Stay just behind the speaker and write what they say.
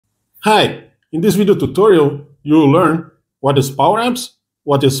Hi, in this video tutorial, you will learn what is Power Apps,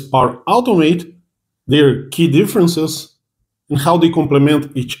 what is Power Automate, their key differences, and how they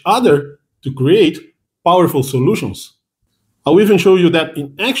complement each other to create powerful solutions. I'll even show you that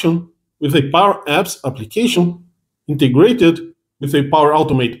in action with a Power Apps application integrated with a Power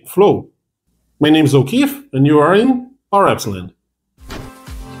Automate flow. My name is O'Keefe, and you are in Power Apps land.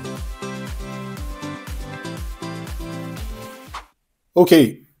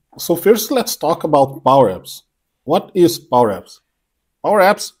 Okay, so first let's talk about Power Apps. What is Power Apps? Power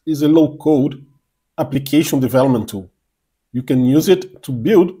Apps is a low-code application development tool. You can use it to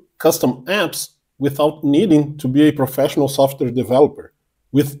build custom apps without needing to be a professional software developer.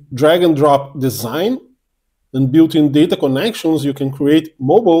 With drag-and-drop design and built-in data connections, you can create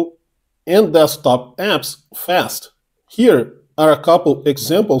mobile and desktop apps fast. Here are a couple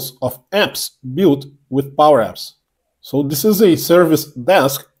examples of apps built with Power Apps. So this is a service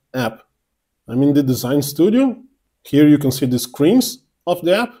desk app. I'm in the design studio. Here you can see the screens of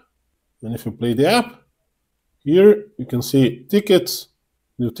the app. And if you play the app, here you can see tickets,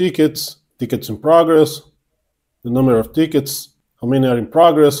 new tickets, tickets in progress, the number of tickets, how many are in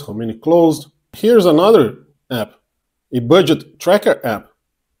progress, how many closed. Here's another app, a budget tracker app.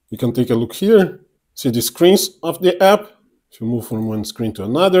 You can take a look here, see the screens of the app. If you move from one screen to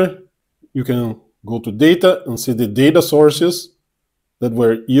another, you can go to data and see the data sources that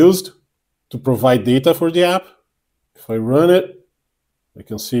were used to provide data for the app. If I run it, I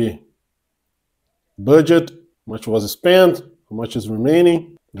can see budget, how much was spent, how much is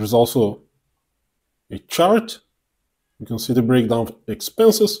remaining. There's also a chart. You can see the breakdown of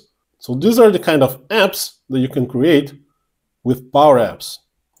expenses. So these are the kind of apps that you can create with Power Apps.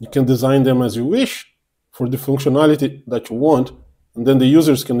 You can design them as you wish for the functionality that you want, and then the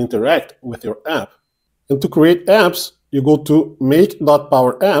users can interact with your app. And to create apps, you go to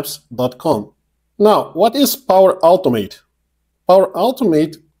make.powerapps.com. Now, what is Power Automate? Power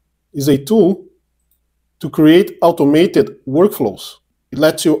Automate is a tool to create automated workflows. It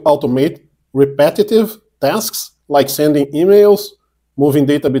lets you automate repetitive tasks like sending emails, moving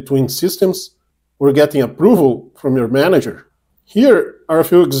data between systems, or getting approval from your manager. Here are a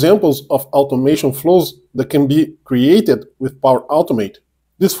few examples of automation flows that can be created with Power Automate.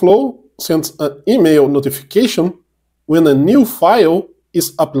 This flow sends an email notification when a new file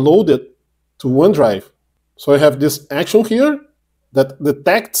is uploaded to OneDrive. So I have this action here that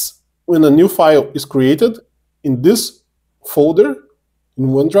detects when a new file is created in this folder in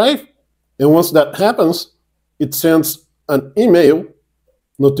OneDrive. And once that happens, it sends an email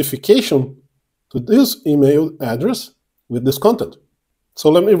notification to this email address with this content. So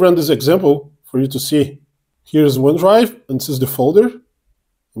let me run this example for you to see. Here's OneDrive, and this is the folder.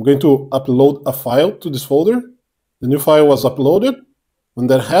 I'm going to upload a file to this folder. The new file was uploaded. When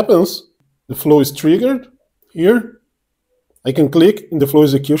that happens, the flow is triggered. Here, I can click in the flow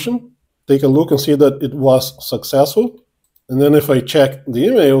execution, take a look and see that it was successful. And then if I check the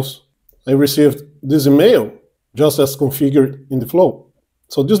emails, I received this email just as configured in the flow.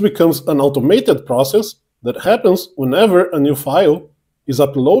 So this becomes an automated process that happens whenever a new file is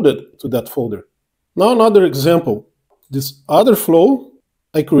uploaded to that folder. Now another example. This other flow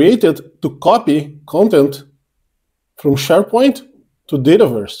I created to copy content from SharePoint to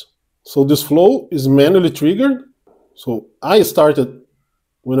Dataverse. So this flow is manually triggered. So I started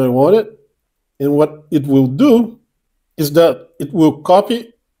when I want it. And what it will do is that it will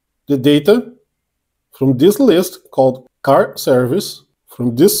copy the data from this list called car service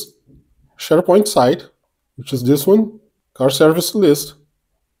from this SharePoint site, which is this one, car service list,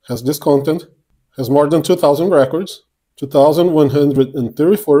 has this content, has more than 2,000 records,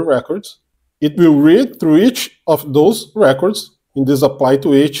 2,134 records. It will read through each of those records in this apply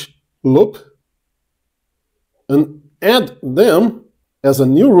to each loop and add them as a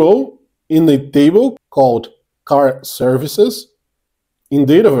new row in a table called car services in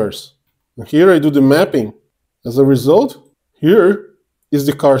Dataverse. And here I do the mapping. As a result, here is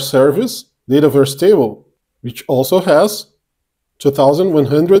the car service Dataverse table, which also has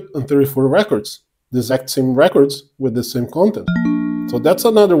 2,134 records, the exact same records with the same content. So that's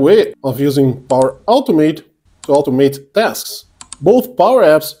another way of using Power Automate to automate tasks. Both Power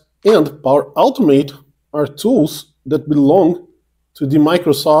Apps and Power Automate are tools that belong to the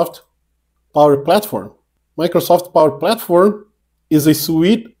Microsoft Power Platform. Microsoft Power Platform is a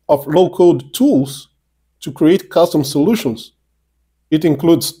suite of low-code tools to create custom solutions. It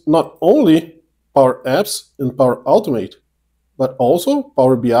includes not only Power Apps and Power Automate, but also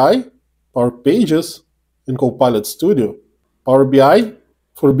Power BI, Power Pages, and Copilot Studio. Power BI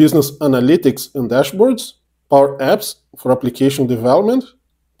for business analytics and dashboards, Power Apps for application development,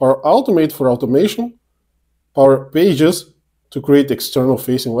 Power Automate for automation, Power Pages to create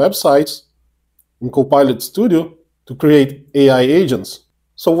external-facing websites, and Copilot Studio to create AI agents.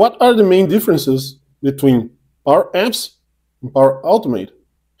 So what are the main differences between Power Apps and Power Automate?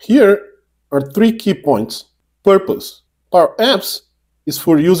 Here are 3 key points. Purpose. Power Apps is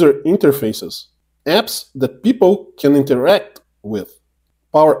for user interfaces, apps that people can interact with.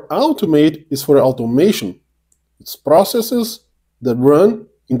 Power Automate is for automation. It's processes that run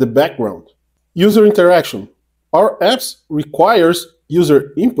in the background. User interaction. Power Apps requires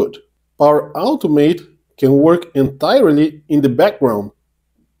user input. Power Automate can work entirely in the background,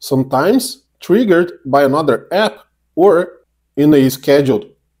 sometimes triggered by another app or in a scheduled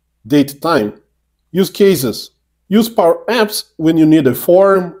date-time. Use cases. Use Power Apps when you need a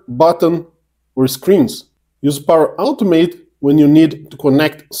form, button, or screens. Use Power Automate when you need to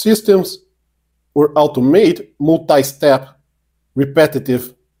connect systems or automate multi-step,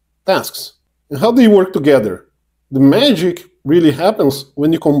 repetitive tasks. And how do they work together? The magic really happens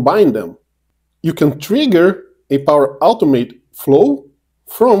when you combine them. You can trigger a Power Automate flow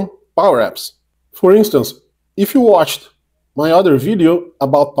from Power Apps. For instance, if you watched my other video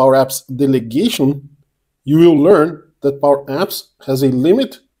about Power Apps delegation, you will learn that Power Apps has a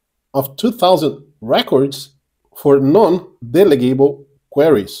limit of 2,000 records for non-delegable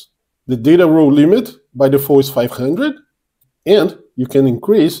queries. The data row limit by default is 500, and you can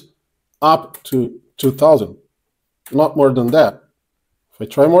increase up to 2,000. Not more than that. If I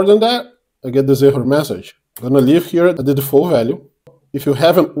try more than that, I get this error message. I'm going to leave here at the default value. If you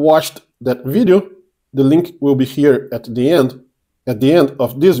haven't watched that video, the link will be here at the end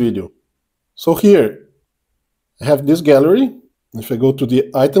of this video. So here, I have this gallery. If I go to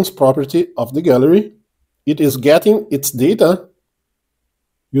the items property of the gallery, it is getting its data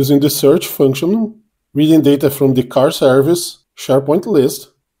using the search function, reading data from the car service SharePoint list,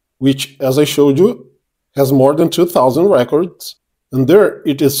 which, as I showed you, has more than 2,000 records. And there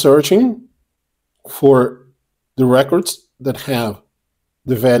it is searching for the records that have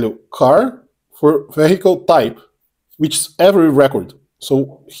the value car for vehicle type, which is every record.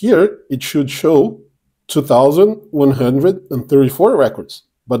 So here it should show 2,134 records.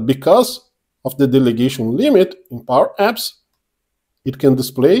 But because of the delegation limit in Power Apps, it can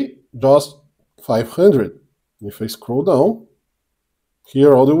display just 500. If I scroll down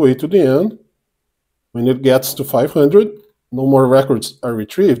here all the way to the end, when it gets to 500, no more records are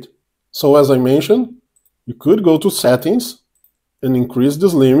retrieved. So as I mentioned, you could go to settings and increase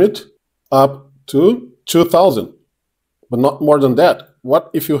this limit up to 2,000, but not more than that. What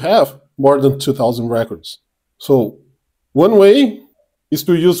if you have more than 2,000 records? So one way is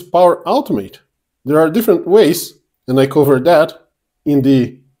to use Power Automate. There are different ways, and I covered that in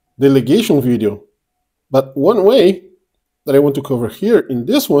the delegation video. But one way that I want to cover here in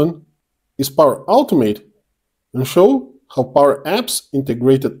this one is Power Automate, and show how Power Apps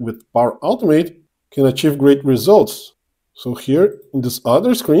integrated with Power Automate can achieve great results. So here in this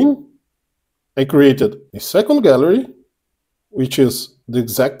other screen, I created a second gallery, which is the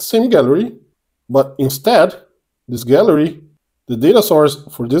exact same gallery, but instead, this gallery, the data source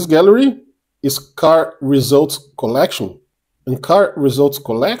for this gallery is car results collection. And car results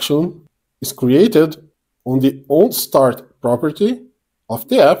collection is created on the onStart property of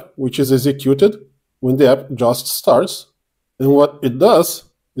the app, which is executed when the app just starts. And what it does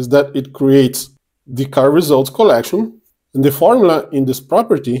is that it creates the car results collection, and the formula in this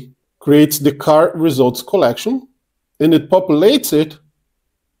property creates the car results collection, and it populates it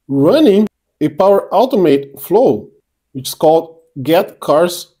running a Power Automate flow, which is called get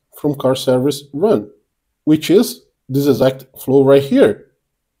cars from car service run, which is this exact flow right here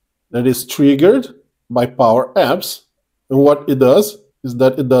that is triggered by Power Apps. And what it does is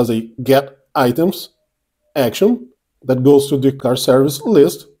that it does a get items action that goes to the car service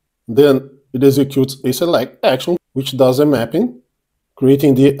list. Then it executes a select action, which does a mapping,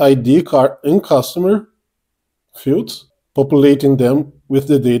 creating the ID, car, and customer fields, populating them with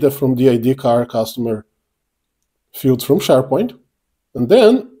the data from the ID, car, customer fields from SharePoint. And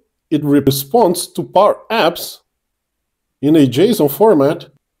then it responds to Power Apps in a JSON format,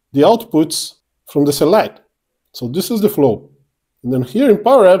 the outputs from the select. So this is the flow. And then here in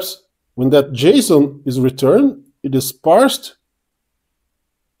Power Apps, when that JSON is returned, it is parsed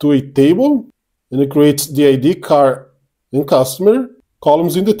to a table, and it creates the ID, car, and customer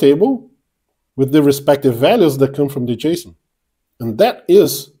columns in the table with the respective values that come from the JSON. And that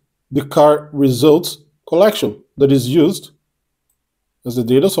is the car results collection that is used as the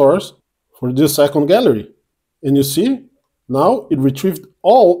data source for this second gallery. And you see, now it retrieved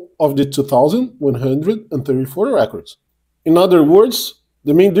all of the 2,134 records. In other words,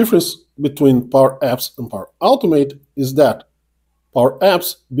 The main difference between Power Apps and Power Automate is that Power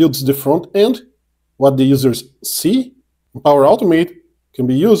Apps builds the front end, what the users see, and Power Automate can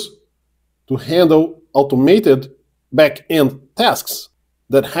be used to handle automated back-end tasks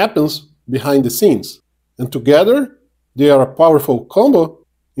that happens behind the scenes. And together, they are a powerful combo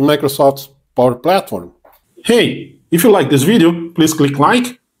in Microsoft's Power Platform. Hey, if you like this video, please click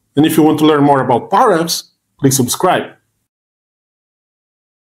like, and if you want to learn more about Power Apps, please subscribe.